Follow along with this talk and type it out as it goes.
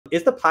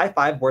Is the Pi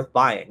 5 worth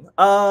buying?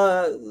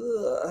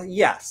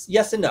 Yes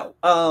and no.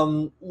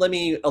 Let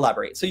me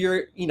elaborate. So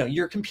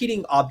your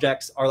competing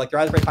objects are like the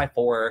Raspberry Pi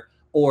 4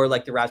 or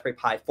like the Raspberry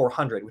Pi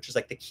 400, which is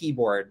like the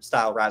keyboard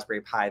style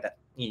Raspberry Pi that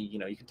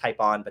you can type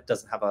on but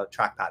doesn't have a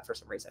trackpad for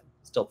some reason.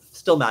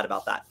 Still mad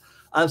about that.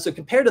 So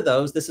compared to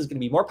those, this is going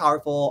to be more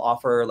powerful,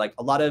 offer like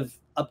a lot of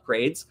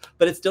upgrades,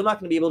 but it's still not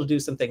going to be able to do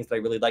some things that I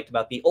really liked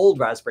about the old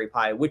Raspberry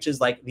Pi, which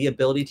is like the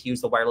ability to use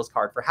the wireless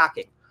card for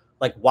hacking.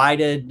 Like, why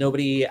did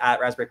nobody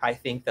at Raspberry Pi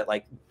think that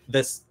like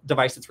this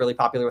device that's really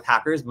popular with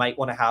hackers might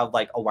want to have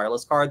like a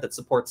wireless card that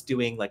supports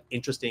doing like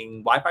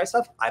interesting Wi-Fi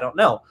stuff? I don't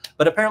know.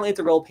 But apparently it's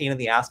a real pain in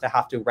the ass to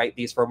have to write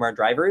these firmware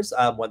drivers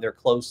when they're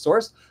closed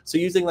source. So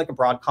using like a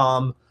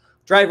Broadcom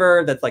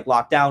driver that's like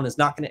locked down is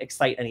not going to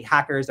excite any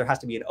hackers. There has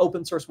to be an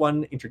open source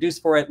one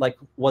introduced for it, like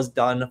was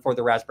done for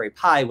the Raspberry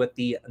Pi with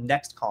the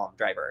Nextcom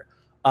driver.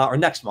 Or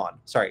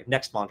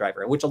Nextmon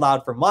driver, which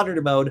allowed for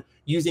monitor mode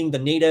using the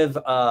native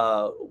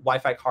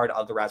Wi-Fi card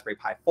of the Raspberry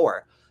Pi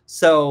 4.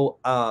 So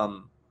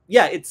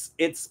yeah,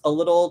 it's a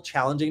little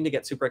challenging to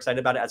get super excited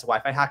about it as a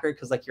Wi-Fi hacker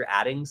because like you're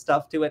adding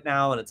stuff to it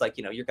now, and it's like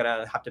you're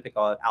gonna have to pick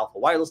an alpha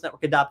wireless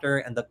network adapter,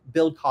 and the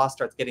build cost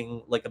starts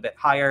getting like a bit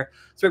higher.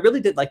 So I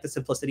really did like the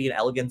simplicity and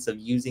elegance of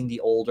using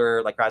the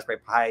older like Raspberry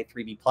Pi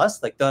 3B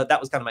Plus. Like that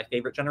was kind of my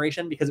favorite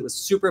generation because it was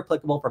super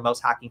applicable for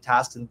most hacking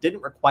tasks and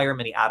didn't require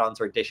many add-ons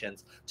or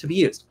additions to be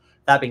used.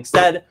 That being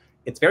said,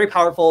 it's very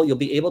powerful. You'll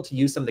be able to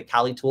use some of the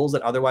Kali tools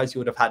that otherwise you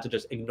would have had to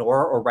just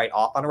ignore or write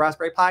off on a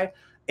Raspberry Pi.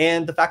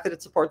 And the fact that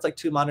it supports like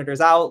 2 monitors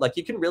out, like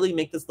you can really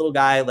make this little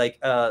guy like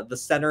the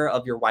center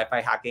of your Wi-Fi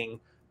hacking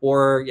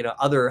or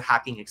other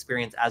hacking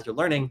experience as you're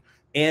learning.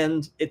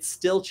 And it's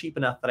still cheap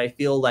enough that I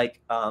feel like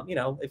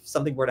if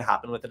something were to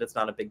happen with it, it's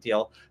not a big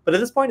deal. But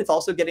at this point, it's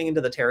also getting into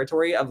the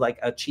territory of like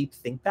a cheap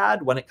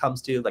ThinkPad when it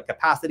comes to like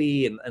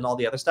capacity and all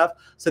the other stuff.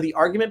 So the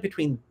argument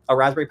between a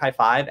Raspberry Pi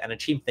 5 and a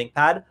cheap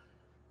ThinkPad,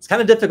 it's kind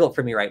of difficult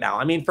for me right now.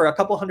 I mean, for a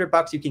couple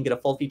 $100, you can get a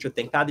full feature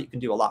ThinkPad that you can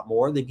do a lot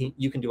more than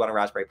you can do on a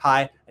Raspberry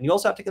Pi. And you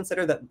also have to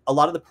consider that a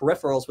lot of the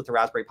peripherals with the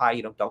Raspberry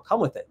Pi, don't come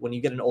with it. When you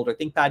get an older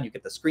ThinkPad, you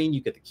get the screen,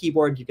 you get the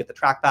keyboard, you get the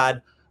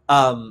trackpad,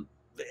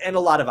 and a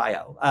lot of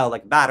I/O,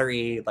 like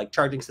battery, like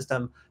charging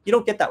system. You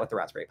don't get that with the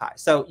Raspberry Pi.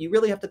 So you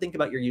really have to think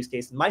about your use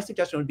case. And my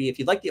suggestion would be, if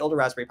you like the older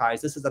Raspberry Pis,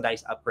 this is a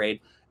nice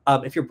upgrade.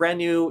 If you're brand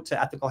new to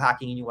ethical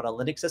hacking and you want a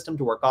Linux system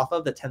to work off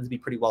of that tends to be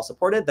pretty well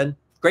supported, then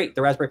great.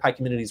 The Raspberry Pi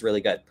community is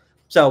really good.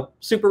 So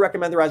super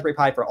recommend the Raspberry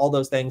Pi for all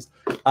those things.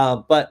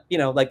 But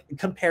like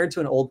compared to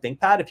an old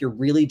ThinkPad, if you're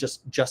really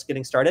just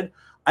getting started,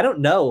 I don't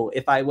know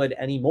if I would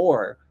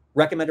anymore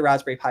recommend a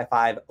Raspberry Pi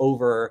 5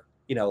 over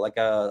like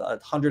a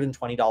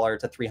 $120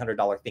 to $300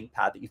 ThinkPad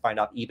that you find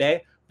off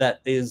eBay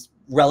that is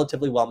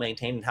relatively well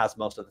maintained and has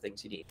most of the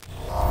things you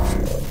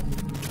need.